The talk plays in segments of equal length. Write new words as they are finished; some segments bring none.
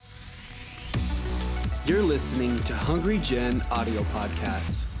You're listening to Hungry Gen audio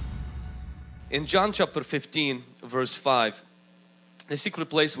podcast. In John chapter 15 verse 5, The Secret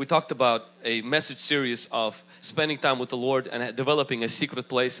Place, we talked about a message series of spending time with the Lord and developing a secret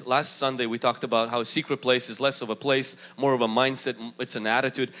place. Last Sunday we talked about how a secret place is less of a place, more of a mindset. It's an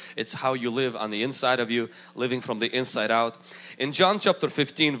attitude. It's how you live on the inside of you, living from the inside out. In John chapter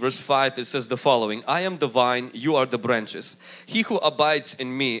 15 verse 5 it says the following, I am the vine, you are the branches. He who abides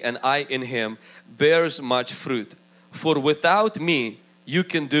in me and I in him bears much fruit. For without me you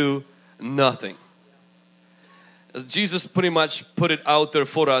can do nothing. Jesus pretty much put it out there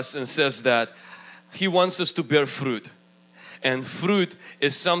for us and says that He wants us to bear fruit. And fruit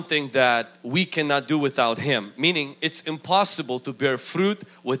is something that we cannot do without Him. Meaning it's impossible to bear fruit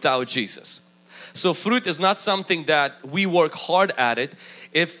without Jesus. So fruit is not something that we work hard at it.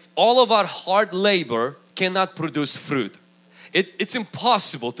 If all of our hard labor cannot produce fruit, it's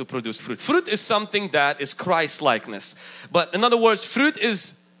impossible to produce fruit. Fruit is something that is Christ-likeness. But in other words, fruit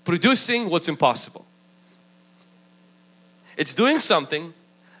is producing what's impossible. It's doing something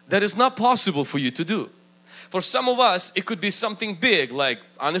that is not possible for you to do. For some of us, it could be something big, like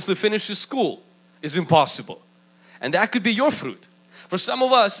honestly finish school is impossible. And that could be your fruit. For some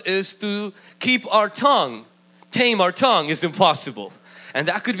of us is to keep our tongue, tame our tongue is impossible. And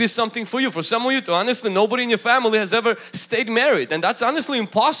that could be something for you. For some of you, to honestly, nobody in your family has ever stayed married. And that's honestly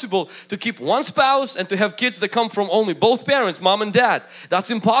impossible to keep one spouse and to have kids that come from only both parents, mom and dad. That's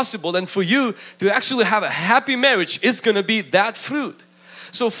impossible. And for you to actually have a happy marriage is going to be that fruit.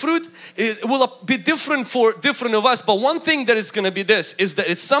 So fruit will be different for different of us. But one thing that is going to be this, is that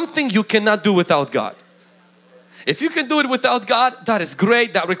it's something you cannot do without God. If you can do it without God, that is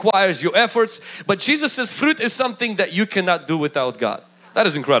great. That requires your efforts. But Jesus says fruit is something that you cannot do without God. That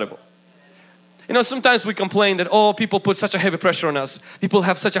is incredible. You know, sometimes we complain that, oh, people put such a heavy pressure on us. People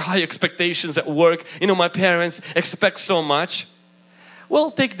have such a high expectations at work. You know, my parents expect so much. Well,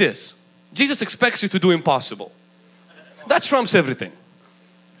 take this. Jesus expects you to do impossible. That trumps everything.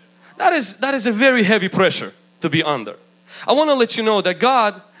 That is a very heavy pressure to be under. I want to let you know that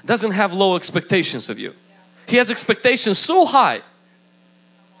God doesn't have low expectations of you. He has expectations so high.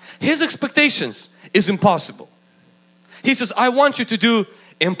 His expectations is impossible. He says, I want you to do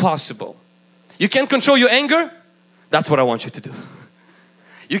impossible. You can't control your anger? That's what I want you to do.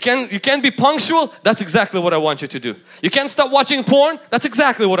 You can't be punctual? That's exactly what I want you to do. You can't stop watching porn? That's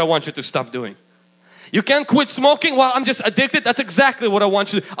exactly what I want you to stop doing. You can't quit smoking? Well, I'm just addicted. That's exactly what I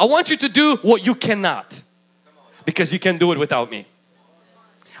want you to do. I want you to do what you cannot, because you can do it without me.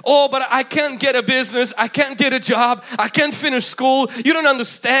 Oh, but I can't get a business, I can't get a job, I can't finish school, you don't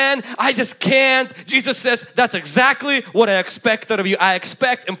understand, I just can't. Jesus says, that's exactly what I expected of you. I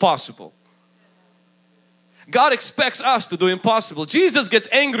expect impossible. God expects us to do impossible. Jesus gets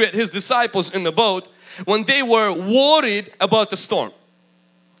angry at His disciples in the boat when they were worried about the storm.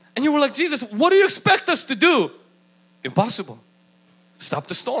 And you were like, Jesus, what do you expect us to do? Impossible. Stop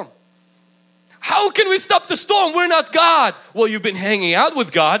the storm. How can we stop the storm? We're not God. Well, you've been hanging out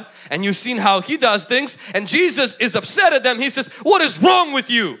with God and you've seen how He does things, and Jesus is upset at them. He says, what is wrong with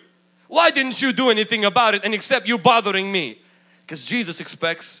you? Why didn't you do anything about it, and except you bothering me? Because Jesus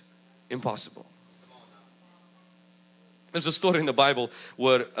expects impossible. There's a story in the Bible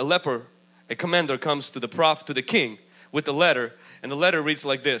where a leper, a commander, comes to the prophet, to the king with a letter, and the letter reads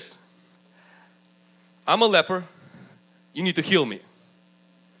like this: I'm a leper, you need to heal me.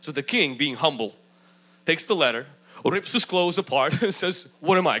 So the king, being humble, takes the letter, rips his clothes apart and says,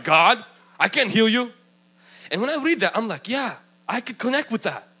 what am I, God? I can't heal you. And when I read that, I'm like, yeah, I could connect with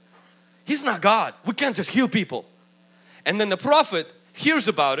that. He's not God. We can't just heal people. And then the prophet hears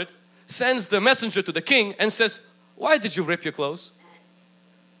about it, sends the messenger to the king and says, why did you rip your clothes?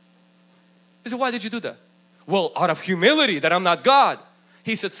 He said, why did you do that? Well, out of humility that I'm not God.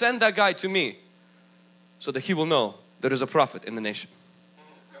 He said, send that guy to me so that he will know there is a prophet in the nation.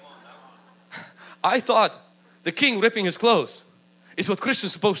 I thought the king ripping his clothes is what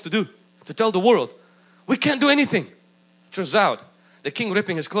Christians are supposed to do, to tell the world we can't do anything. Turns out the king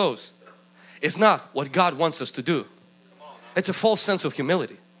ripping his clothes is not what God wants us to do. It's a false sense of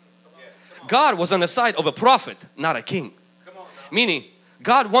humility. God was on the side of a prophet, not a king. Meaning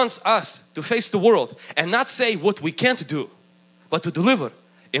God wants us to face the world and not say what we can't do, but to deliver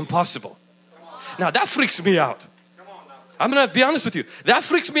impossible. Now that freaks me out. I'm gonna be honest with you. That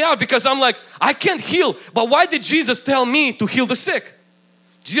freaks me out, because I'm like, I can't heal. But why did Jesus tell me to heal the sick?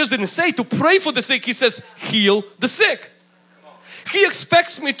 Jesus didn't say to pray for the sick. He says, heal the sick. He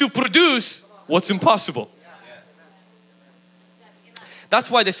expects me to produce what's impossible.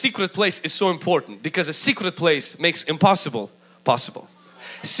 That's why the secret place is so important, because a secret place makes impossible possible.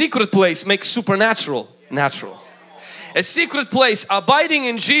 Secret place makes supernatural natural. A secret place, abiding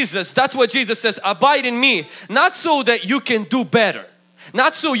in Jesus, that's what Jesus says, abide in me. Not so that you can do better.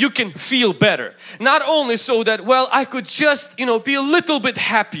 Not so you can feel better. Not only so that, well, I could just, be a little bit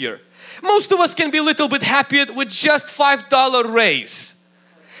happier. Most of us can be a little bit happier with just $5 raise.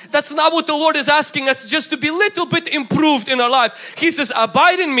 That's not what the Lord is asking us, just to be a little bit improved in our life. He says,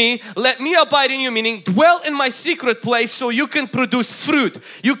 abide in me, let me abide in you, meaning dwell in my secret place so you can produce fruit.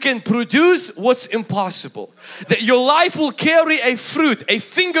 You can produce what's impossible. That your life will carry a fruit, a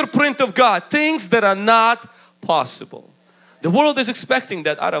fingerprint of God, things that are not possible. The world is expecting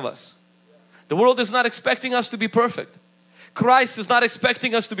that out of us. The world is not expecting us to be perfect. Christ is not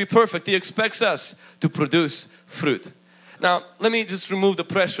expecting us to be perfect. He expects us to produce fruit. Now, let me just remove the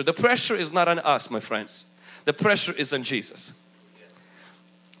pressure. The pressure is not on us, my friends. The pressure is on Jesus.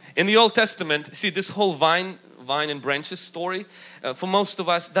 In the Old Testament, see this whole vine and branches story, for most of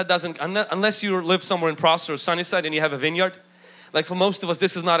us, that doesn't, unless you live somewhere in Prosser or Sunnyside and you have a vineyard, like for most of us,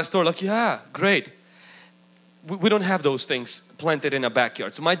 this is not a story like, yeah, great. We don't have those things planted in a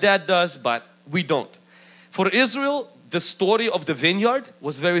backyard. So my dad does, but we don't. For Israel, the story of the vineyard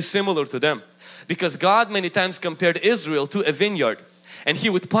was very similar to them. Because God many times compared Israel to a vineyard, and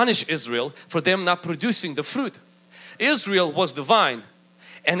He would punish Israel for them not producing the fruit. Israel was the vine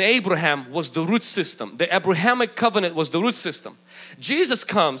and Abraham was the root system. The Abrahamic covenant was the root system. Jesus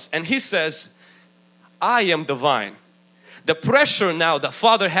comes and He says, I am the vine. The pressure now the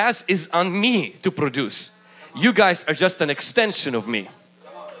Father has is on me to produce. You guys are just an extension of me.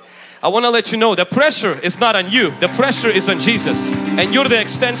 I want to let you know the pressure is not on you. The pressure is on Jesus, and you're the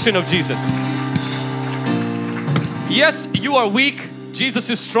extension of Jesus. Yes, you are weak, Jesus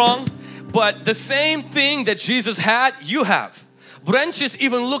is strong, but the same thing that Jesus had, you have. Branches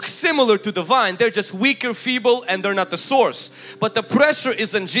even look similar to the vine. They're just weaker, feeble, and they're not the source. But the pressure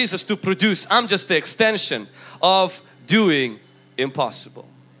is on Jesus to produce. I'm just the extension of doing impossible.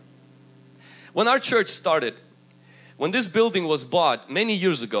 When our church started, when this building was bought many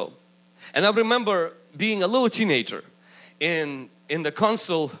years ago, and I remember being a little teenager in the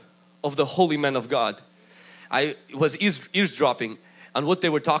council of the holy men of God, I was eavesdropping on what they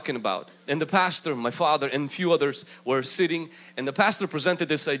were talking about. And the pastor, my father, and a few others were sitting, and the pastor presented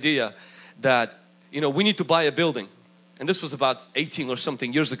this idea that, we need to buy a building. And this was about 18 or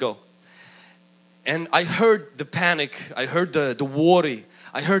something years ago. And I heard the panic, I heard the worry,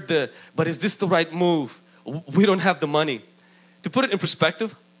 I heard but is this the right move? We don't have the money. To put it in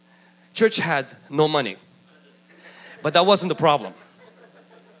perspective, church had no money. But that wasn't the problem.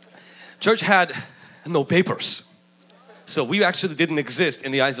 Church had no papers. So we actually didn't exist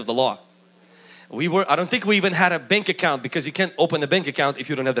in the eyes of the law. I don't think we even had a bank account, because you can't open a bank account if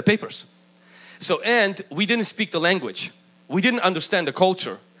you don't have the papers. And we didn't speak the language. We didn't understand the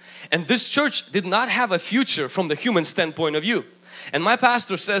culture. And this church did not have a future from the human standpoint of view. And my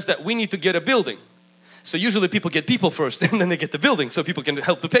pastor says that we need to get a building. So usually people get people first and then they get the building so people can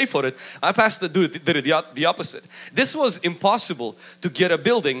help to pay for it. Our pastor did the opposite. This was impossible to get a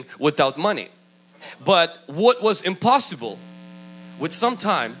building without money. But what was impossible with some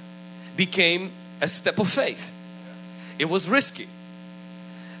time became a step of faith. It was risky.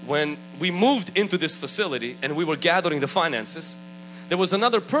 When we moved into this facility and we were gathering the finances, there was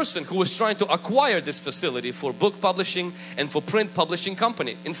another person who was trying to acquire this facility for book publishing and for print publishing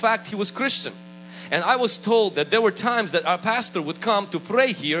company. In fact, he was Christian. And I was told that there were times that our pastor would come to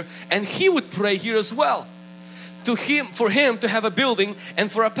pray here, and he would pray here as well. For him to have a building and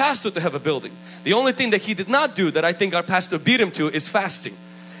for a pastor to have a building. The only thing that he did not do, that I think our pastor beat him to, is fasting.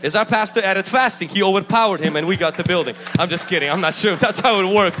 As our pastor added fasting, he overpowered him and we got the building. I'm just kidding. I'm not sure if that's how it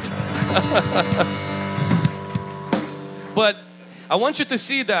worked. But I want you to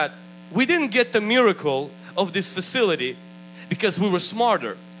see that we didn't get the miracle of this facility because we were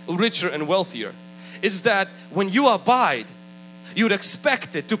smarter, richer and wealthier. It's that when you abide, you'd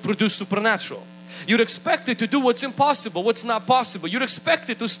expect it to produce supernatural. You'd expect it to do what's impossible, what's not possible. You'd expect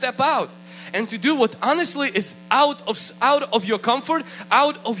it to step out and to do what honestly is out of your comfort,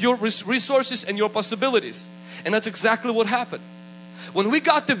 out of your resources and your possibilities. And that's exactly what happened. When we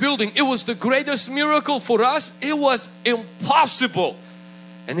got the building, it was the greatest miracle for us. It was impossible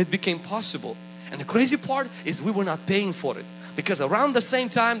and it became possible. And the crazy part is we were not paying for it. Because around the same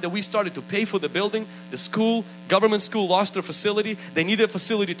time that we started to pay for the building, the school, government school, lost their facility. They needed a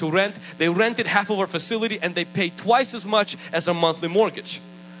facility to rent. They rented half of our facility and they paid twice as much as our monthly mortgage.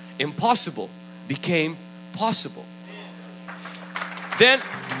 Impossible became possible. Then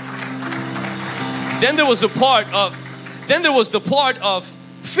there was the part of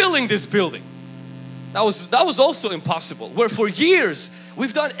filling this building. That was also impossible. Where for years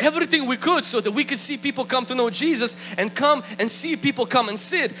We've done everything we could so that we could see people come to know Jesus and come and see people come and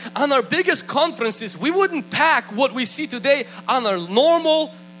sit. On our biggest conferences, we wouldn't pack what we see today on our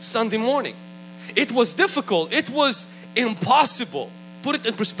normal Sunday morning. It was difficult. It was impossible. Put it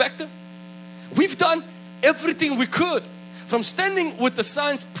in perspective. We've done everything we could. From standing with the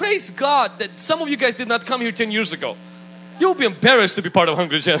signs, praise God that some of you guys did not come here 10 years ago. You'll be embarrassed to be part of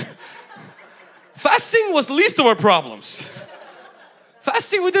Hungry Gen. Fasting was least of our problems.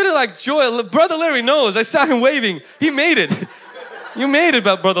 Fasting, we did it like joy. Brother Larry knows. I saw him waving. He made it. You made it,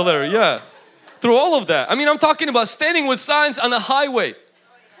 Brother Larry, yeah. Through all of that. I mean, I'm talking about standing with signs on a highway.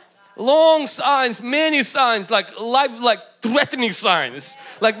 Long signs, many signs, like threatening signs.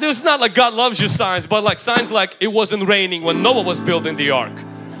 Like there's not like God loves you signs, but like signs like it wasn't raining when Noah was building the ark.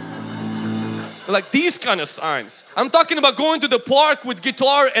 Like these kind of signs. I'm talking about going to the park with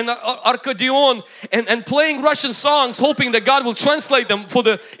guitar and accordion and playing Russian songs, hoping that God will translate them for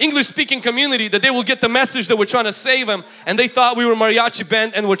the English speaking community, that they will get the message that we're trying to save them, and they thought we were a mariachi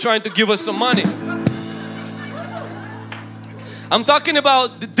band and were trying to give us some money. I'm talking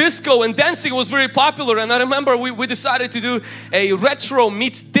about the disco, and dancing was very popular, and I remember we decided to do a retro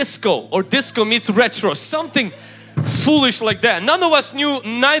meets disco or disco meets retro, something foolish like that. None of us knew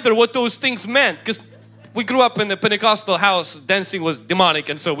neither what those things meant, because we grew up in a Pentecostal house. Dancing was demonic,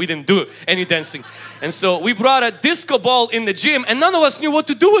 and so we didn't do any dancing. And so we brought a disco ball in the gym, and none of us knew what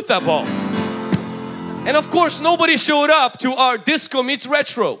to do with that ball. And of course nobody showed up to our disco meets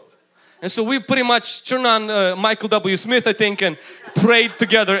retro. And so we pretty much turned on Michael W. Smith, I think, and prayed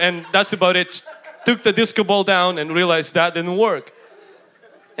together, and that's about it. Took the disco ball down and realized that didn't work.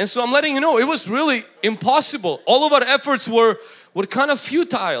 And so I'm letting you know, it was really impossible. All of our efforts were kind of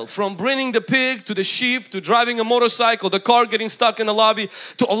futile, from bringing the pig to the sheep to driving a motorcycle, the car getting stuck in the lobby,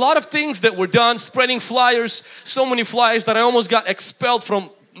 to a lot of things that were done, spreading flyers, so many flyers that I almost got expelled from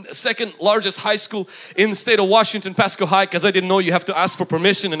second largest high school in the state of Washington, Pasco High, because I didn't know you have to ask for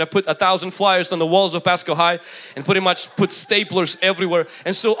permission, and I put 1,000 flyers on the walls of Pasco High and pretty much put staplers everywhere.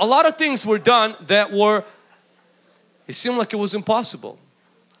 And so a lot of things were done that it seemed like it was impossible.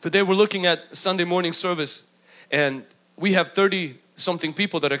 Today we're looking at Sunday morning service, and we have 30 something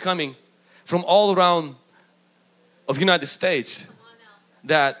people that are coming from all around of United States.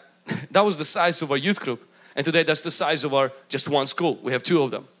 That was the size of our youth group. And today that's the size of our just one school. We have 2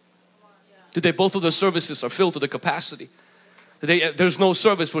 of them. Today both of the services are filled to the capacity. Today there's no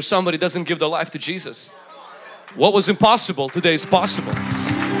service where somebody doesn't give their life to Jesus. What was impossible today is possible.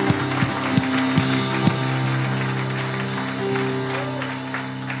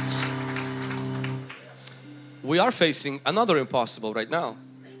 We are facing another impossible right now.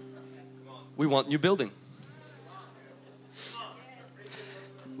 We want new building.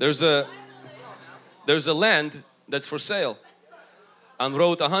 There's a land that's for sale on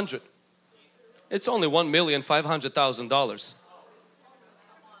Road 100. It's only $1,500,000.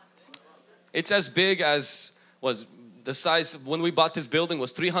 It's as big as was the size of when we bought this building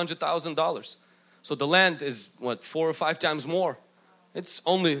was $300,000. So the land is what, 4 or 5 times more. It's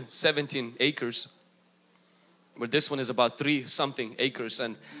only 17 acres. Where this one is about 3 something acres,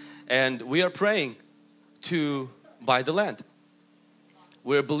 and we are praying to buy the land.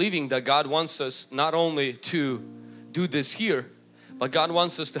 We're believing that God wants us not only to do this here, but God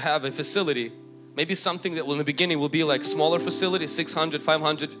wants us to have a facility, maybe something that will in the beginning will be like smaller facility, 600,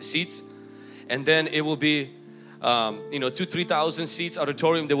 500 seats, and then it will be 2,000-3,000 seats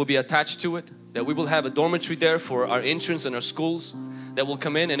auditorium that will be attached to it, that we will have a dormitory there for our interns and our schools that will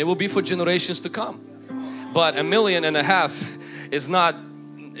come in, and it will be for generations to come. But $1.5 million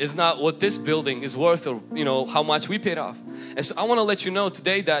is not what this building is worth, or how much we paid off. And so I want to let you know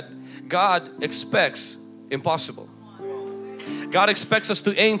today that God expects impossible. God expects us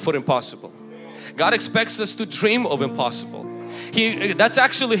to aim for impossible. God expects us to dream of impossible. That's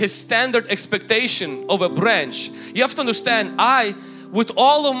actually His standard expectation of a branch. You have to understand, with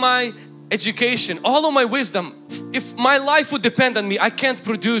all of my education, all of my wisdom, if my life would depend on me, I can't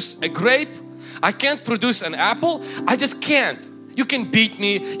produce a grape, I can't produce an apple. I just can't. You can beat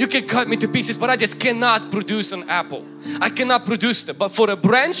me, you can cut me to pieces, but I just cannot produce an apple. I cannot produce them. But for a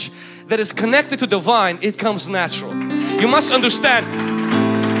branch that is connected to the vine, it comes natural. You must understand,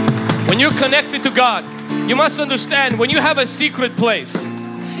 when you're connected to God, you must understand, when you have a secret place,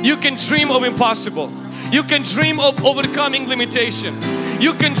 you can dream of impossible. You can dream of overcoming limitation.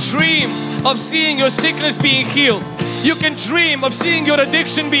 You can dream of seeing your sickness being healed. You can dream of seeing your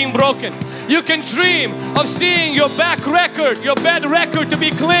addiction being broken. You can dream of seeing your bad record to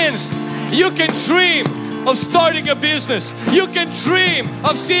be cleansed. You can dream of starting a business. You can dream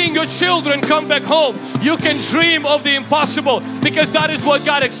of seeing your children come back home. You can dream of the impossible, because that is what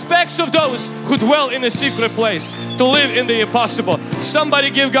God expects of those who dwell in a secret place, to live in the impossible. Somebody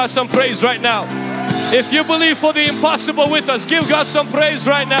give God some praise right now. If you believe for the impossible with us, give God some praise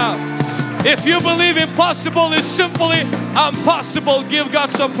right now. If you believe impossible is simply impossible, give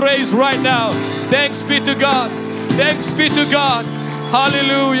God some praise right now. Thanks be to God. Thanks be to God.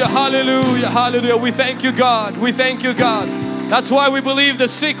 Hallelujah, hallelujah, hallelujah. We thank you, God. We thank you, God. That's why we believe the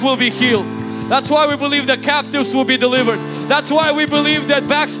sick will be healed. That's why we believe the captives will be delivered. That's why we believe that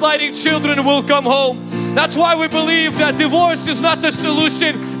backsliding children will come home. That's why we believe that divorce is not the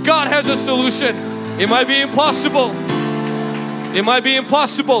solution. God has a solution. It might be impossible. It might be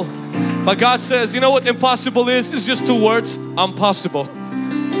impossible. But God says, you know what impossible is? It's just two words, impossible.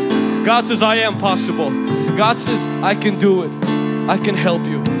 God says, I am possible. God says, I can do it. I can help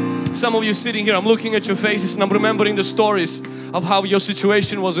you. Some of you sitting here, I'm looking at your faces and I'm remembering the stories of how your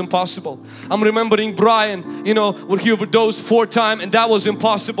situation was impossible. I'm remembering Brian, you know, where he overdosed 4 times and that was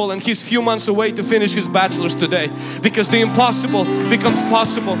impossible, and he's few months away to finish his bachelor's today, because the impossible becomes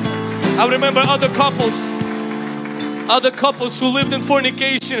possible. I remember other couples who lived in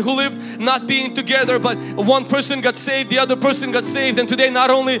fornication, who lived not being together, but one person got saved, the other person got saved, and today not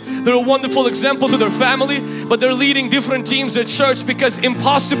only they're a wonderful example to their family, but they're leading different teams at church, because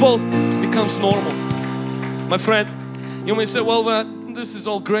impossible becomes normal. My friend, you may say, well, this is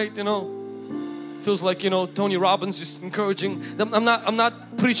all great, you know, feels like, you know, Tony Robbins is encouraging. I'm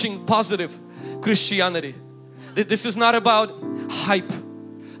not preaching positive Christianity. This is not about hype.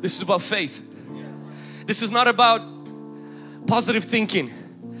 This is about faith. This is not about positive thinking.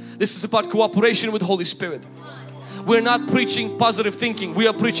 This is about cooperation with Holy Spirit. We're not preaching positive thinking. We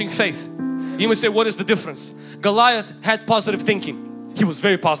are preaching faith. You may say, what is the difference? Goliath had positive thinking. He was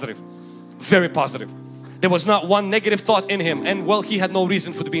very positive. Very positive. There was not one negative thought in him. And well, he had no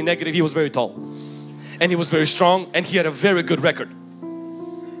reason for to be negative. He was very tall. And he was very strong. And he had a very good record.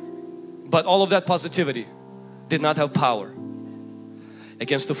 But all of that positivity did not have power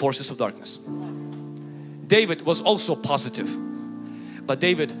against the forces of darkness. David was also positive, but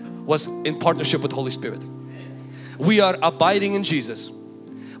David was in partnership with Holy Spirit. We are abiding in Jesus.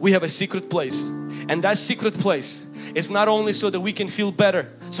 We have a secret place, and that secret place is not only so that we can feel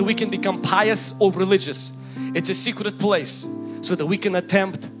better, so we can become pious or religious. It's a secret place so that we can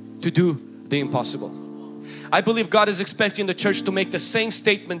attempt to do the impossible. I believe God is expecting the church to make the same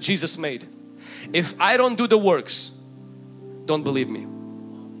statement Jesus made. If I don't do the works, don't believe me.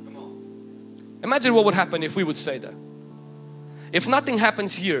 Imagine what would happen if we would say that. If nothing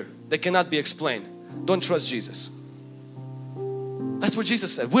happens here that cannot be explained, don't trust Jesus. That's what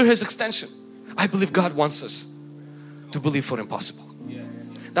Jesus said. We're His extension. I believe God wants us to believe for impossible.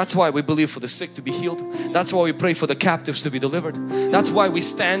 That's why we believe for the sick to be healed. That's why we pray for the captives to be delivered. That's why we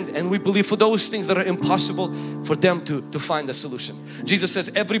stand and we believe for those things that are impossible, for them to find a solution. Jesus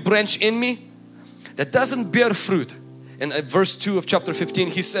says, every branch in me that doesn't bear fruit, in verse 2 of chapter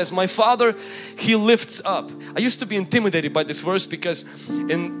 15, He says, my Father, He lifts up. I used to be intimidated by this verse, because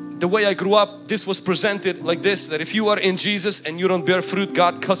in the way I grew up, this was presented like this, that if you are in Jesus and you don't bear fruit,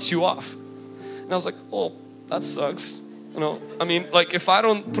 God cuts you off. And I was like, oh, that sucks. You know, I mean, like if I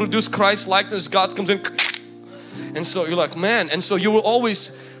don't produce Christ likeness, God comes in. And so you're like, man, and so you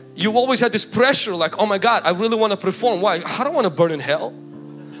always had this pressure, like, oh my God, I really want to perform. Why? I don't want to burn in hell.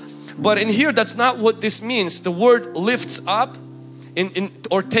 But in here, that's not what this means. The word lifts up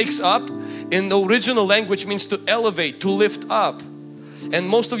or takes up in the original language means to elevate, to lift up. And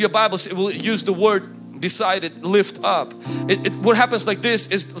most of your Bibles, it will use the word beside it, lift up. What happens like this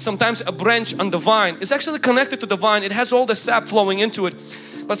is sometimes a branch on the vine is actually connected to the vine. It has all the sap flowing into it,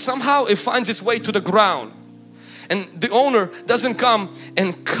 but somehow it finds its way to the ground. And the owner doesn't come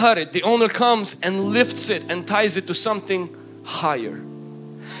and cut it. The owner comes and lifts it and ties it to something higher.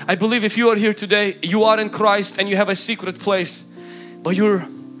 I believe if you are here today, you are in Christ and you have a secret place, but you're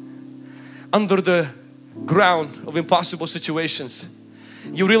under the ground of impossible situations.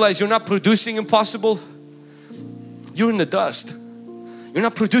 You realize you're not producing impossible. You're in the dust. You're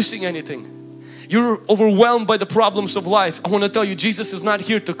not producing anything. You're overwhelmed by the problems of life. I want to tell you, Jesus is not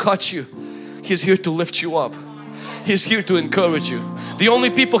here to cut you. He's here to lift you up. He's here to encourage you. The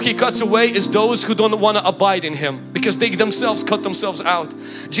only people He cuts away is those who don't want to abide in Him, because they themselves cut themselves out.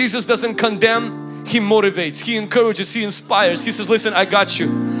 Jesus doesn't condemn, He motivates, He encourages, He inspires. He says, listen, I got you.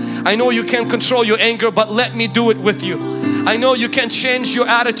 I know you can't control your anger, but let me do it with you. I know you can't change your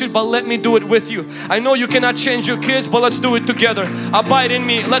attitude, but let me do it with you. I know you cannot change your kids, but let's do it together. Abide in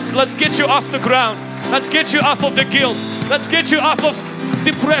me. Let's get you off the ground. Let's get you off of the guilt. Let's get you off of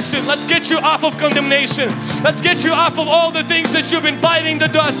depression. Let's get you off of condemnation. Let's get you off of all the things that you've been biting the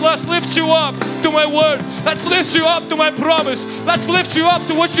dust. Let's lift you up to my word. Let's lift you up to my promise. Let's lift you up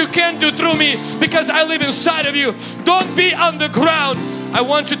to what you can do through me, because I live inside of you. Don't be on the ground. I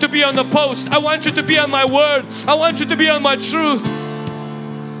want you to be on the post. I want you to be on my word. I want you to be on my truth.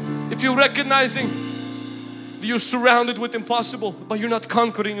 If you're recognizing that you're surrounded with impossible, but you're not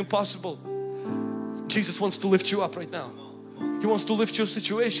conquering impossible, Jesus wants to lift you up right now. He wants to lift your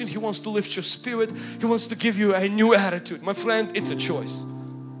situation. He wants to lift your spirit. He wants to give you a new attitude. My friend, it's a choice.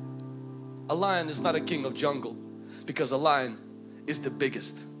 A lion is not a king of jungle, because a lion is the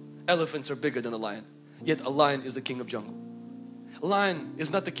biggest. Elephants are bigger than a lion, yet a lion is the king of jungle. A lion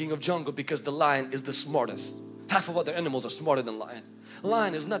is not the king of jungle because the lion is the smartest. Half of other animals are smarter than lion. A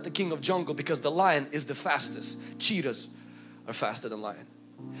lion is not the king of jungle because the lion is the fastest. Cheetahs are faster than lion.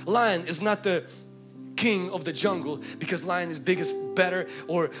 A lion is not the king of the jungle because lion is biggest, better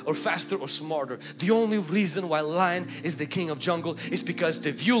or faster or smarter. The only reason why lion is the king of jungle is because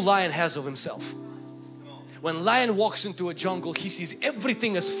the view lion has of himself. When lion walks into a jungle, he sees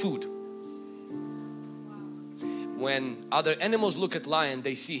everything as food. When other animals look at lion,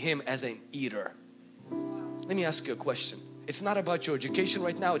 they see him as an eater. Let me ask you a question. It's not about your education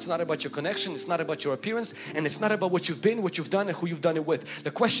right now. It's not about your connection. It's not about your appearance. And it's not about what you've been, what you've done, and who you've done it with.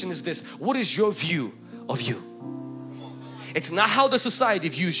 The question is this: what is your view of you? It's not how the society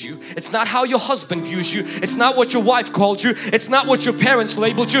views you. It's not how your husband views you. It's not what your wife called you. It's not what your parents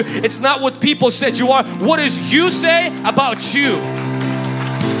labeled you. It's not what people said you are. What does you say about you?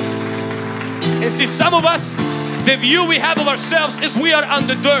 And see, some of us, the view we have of ourselves is we are on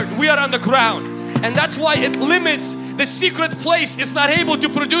the dirt, we are on the ground. And that's why it limits. The secret place is not able to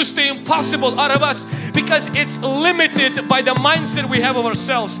produce the impossible out of us because it's limited by the mindset we have of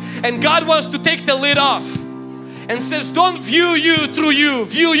ourselves. And God wants to take the lid off and says, don't view you through you,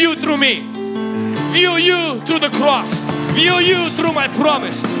 view you through me. View you through the cross. View you through my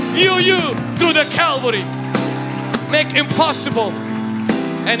promise. View you through the Calvary. Make impossible.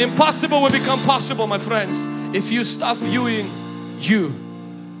 And impossible will become possible, my friends, if you stop viewing you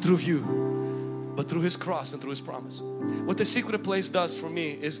through you, but through His cross and through His promise. What the secret place does for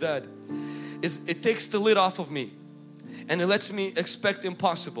me is that it takes the lid off of me and it lets me expect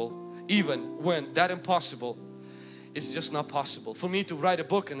impossible even when that impossible is just not possible. For me to write a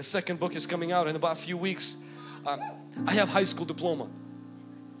book, and the second book is coming out in about a few weeks. I have high school diploma.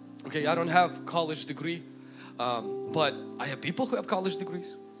 Okay, I don't have college degree, but I have people who have college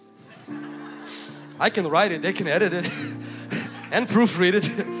degrees. I can write it, they can edit it and proofread it.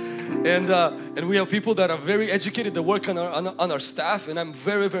 And we have people that are very educated that work on our staff, and I'm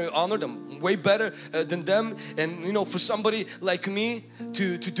very, very honored. I'm way better than them. And you know, for somebody like me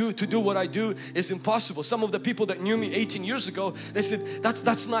to do what I do is impossible. Some of the people that knew me 18 years ago, they said,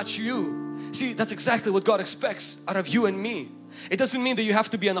 that's not you. See, that's exactly what God expects out of you and me. It doesn't mean that you have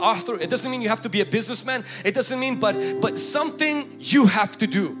to be an author. It doesn't mean you have to be a businessman. It doesn't mean, but something you have to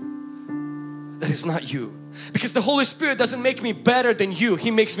do that is not you. Because the Holy Spirit doesn't make me better than you. He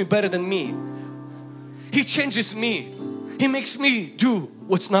makes me better than me. He changes me. He makes me do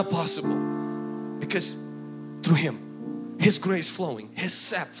what's not possible. Because through Him, His grace flowing, His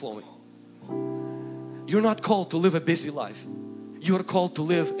sap flowing. You're not called to live a busy life. You are called to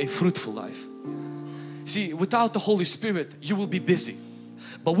live a fruitful life. See, without the Holy Spirit, you will be busy.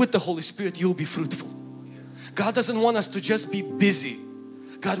 But with the Holy Spirit, you'll be fruitful. God doesn't want us to just be busy.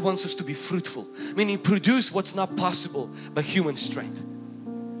 God wants us to be fruitful, meaning produce what's not possible by human strength,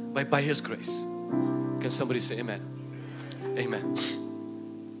 by His grace. Can somebody say amen? Amen.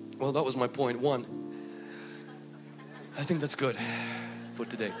 Well, that was my point one. I think that's good for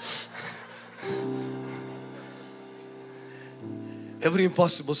today. Every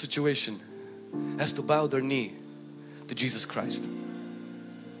impossible situation has to bow their knee to Jesus Christ.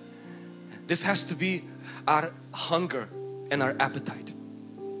 This has to be our hunger and our appetite.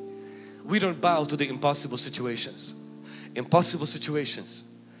 We don't bow to the impossible situations. Impossible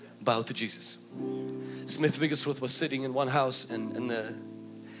situations bow to Jesus. Smith Wigglesworth was sitting in one house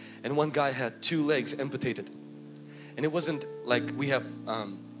and one guy had 2 legs amputated. And it wasn't like we have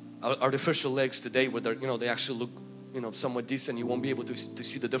artificial legs today where they actually look somewhat decent. You won't be able to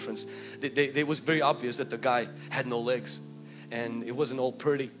see the difference. It was very obvious that the guy had no legs and it wasn't all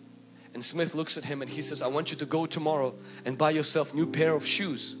pretty. And Smith looks at him and he says, I want you to go tomorrow and buy yourself a new pair of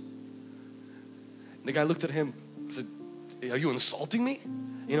shoes. The guy looked at him and said, are you insulting me?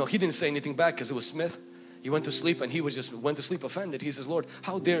 He didn't say anything back because it was Smith. He went to sleep and he went to sleep offended. He says, Lord,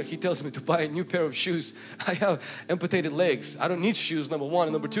 how dare He tells me to buy a new pair of shoes? I have amputated legs. I don't need shoes, number one.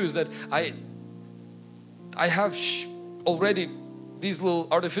 And number two is that I have already these little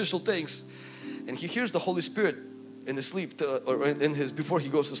artificial things. And he hears the Holy Spirit in his sleep, before he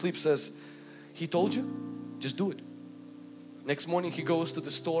goes to sleep, says, He told you, just do it. Next morning he goes to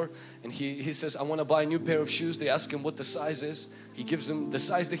the store and he says, I want to buy a new pair of shoes. They ask him what the size is. He gives him the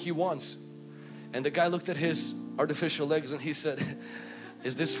size that he wants. And the guy looked at his artificial legs and he said,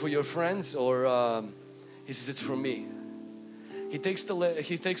 is this for your friends? Or he says, it's for me. He takes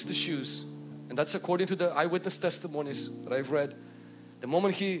the shoes, and that's according to the eyewitness testimonies that I've read. The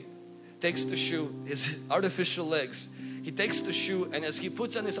moment he takes the shoe, his artificial legs, he takes the shoe, and as he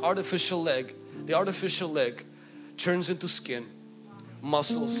puts on his artificial leg, the artificial leg turns into skin,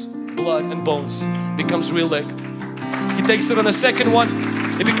 muscles, blood and bones, becomes real leg. He takes it on the second one,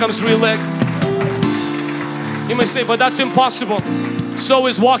 it becomes real leg. You may say, but that's impossible. So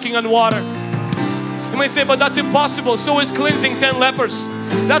is walking on water. You may say, but that's impossible. So is cleansing 10 lepers.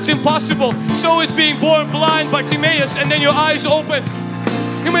 That's impossible. So is being born blind, Bartimaeus, and then your eyes open.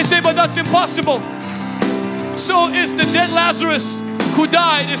 You may say, but that's impossible. So is the dead Lazarus who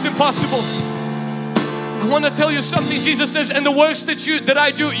died is impossible. I want to tell you something. Jesus says, and the works that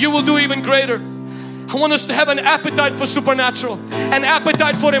I do, you will do even greater. I want us to have an appetite for supernatural, an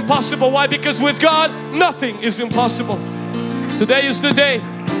appetite for impossible. Why? Because with God, nothing is impossible. Today is the day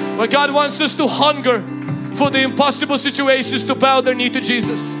where God wants us to hunger for the impossible situations, to bow their knee to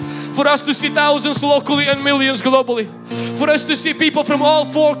Jesus. For us to see thousands locally and millions globally. For us to see people from all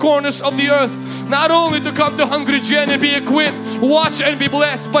four corners of the earth, not only to come to Hungry Gen and be equipped, watch and be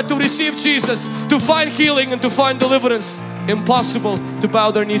blessed, but to receive Jesus, to find healing and to find deliverance. Impossible to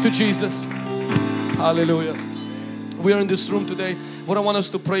bow their knee to Jesus. Hallelujah. We are in this room today. What I want us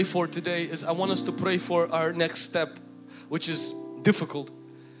to pray for today is I want us to pray for our next step, which is difficult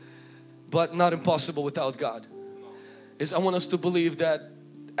but not impossible without God. I want us to believe that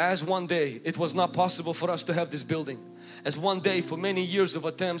as one day it was not possible for us to have this building, as one day for many years of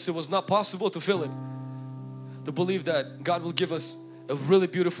attempts it was not possible to fill it, to believe that God will give us a really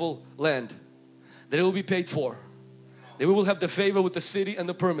beautiful land, that it will be paid for, that we will have the favor with the city and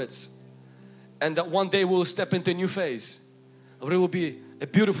the permits, and that one day we will step into a new phase where it will be a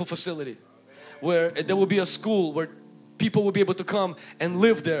beautiful facility, where there will be a school where people will be able to come and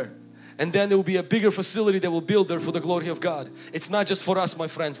live there. And then there will be a bigger facility that will build there for the glory of God. It's not just for us, my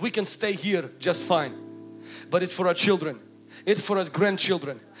friends. We can stay here just fine. But it's for our children. It's for our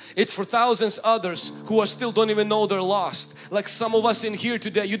grandchildren. It's for thousands others who still don't even know they're lost. Like some of us in here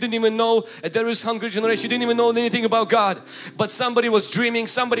today, you didn't even know that there is Hungry Generation. You didn't even know anything about God. But somebody was dreaming,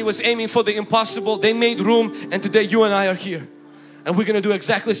 somebody was aiming for the impossible. They made room, and today you and I are here. And we're going to do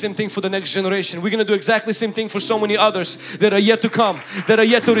exactly the same thing for the next generation. We're going to do exactly the same thing for so many others that are yet to come, that are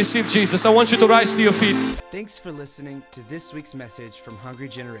yet to receive Jesus. I want you to rise to your feet. Thanks for listening to this week's message from Hungry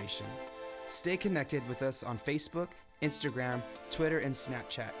Generation. Stay connected with us on Facebook, Instagram, Twitter, and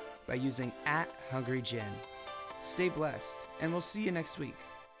Snapchat by using @HungryGen. Stay blessed, and we'll see you next week.